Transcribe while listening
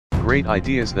Great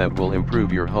ideas that will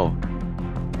improve your home.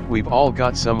 We've all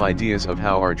got some ideas of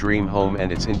how our dream home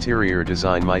and its interior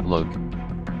design might look.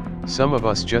 Some of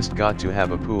us just got to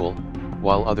have a pool,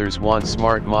 while others want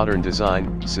smart modern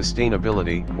design,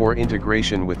 sustainability, or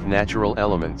integration with natural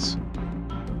elements.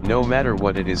 No matter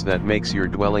what it is that makes your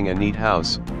dwelling a neat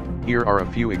house, here are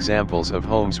a few examples of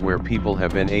homes where people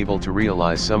have been able to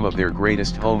realize some of their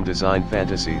greatest home design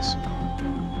fantasies.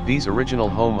 These original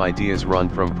home ideas run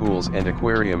from pools and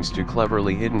aquariums to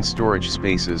cleverly hidden storage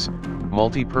spaces,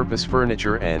 multi-purpose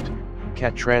furniture and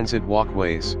cat transit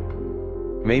walkways.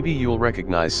 Maybe you'll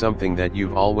recognize something that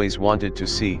you've always wanted to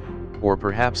see, or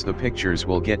perhaps the pictures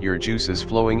will get your juices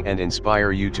flowing and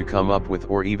inspire you to come up with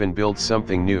or even build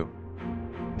something new.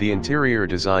 The interior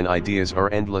design ideas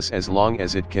are endless as long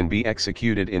as it can be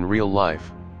executed in real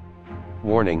life.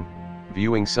 Warning: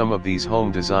 viewing some of these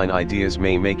home design ideas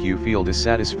may make you feel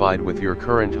dissatisfied with your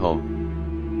current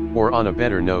home. Or on a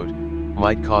better note,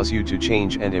 might cause you to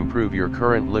change and improve your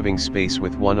current living space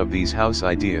with one of these house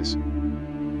ideas.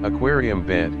 Aquarium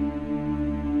bed.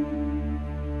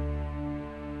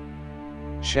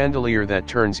 Chandelier that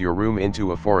turns your room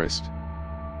into a forest.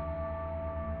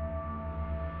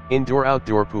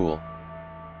 Indoor-outdoor pool.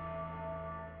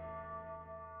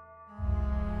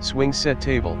 Swing set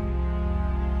table.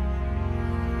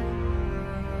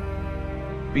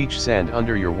 Beach sand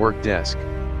under your work desk.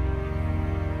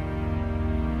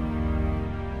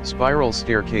 Spiral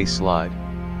staircase slide.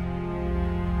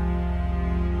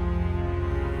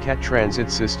 Cat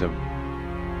transit system.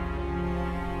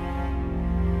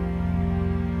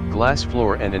 Glass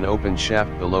floor and an open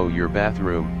shaft below your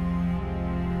bathroom.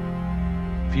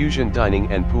 Fusion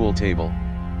dining and pool table.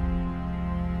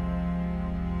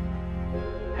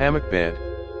 Hammock bed.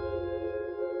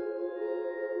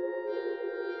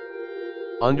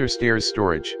 Understairs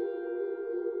storage.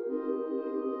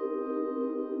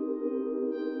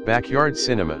 Backyard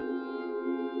cinema.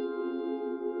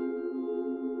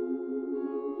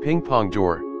 Ping pong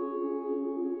door.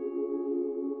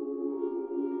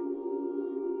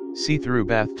 See-through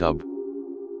bathtub.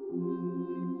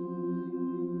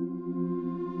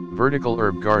 Vertical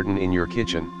herb garden in your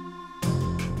kitchen.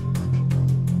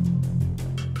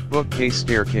 Bookcase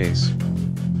staircase.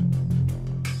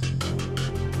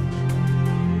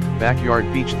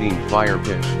 Backyard beach-themed fire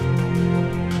pit.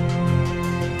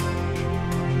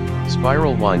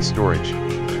 Spiral wine storage.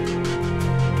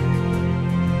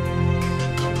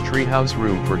 Treehouse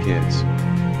room for kids.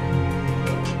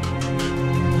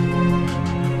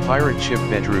 Pirate ship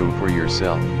bedroom for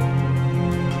yourself.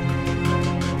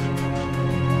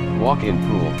 Walk-in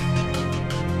pool.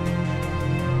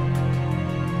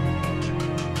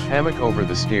 Hammock over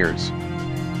the stairs.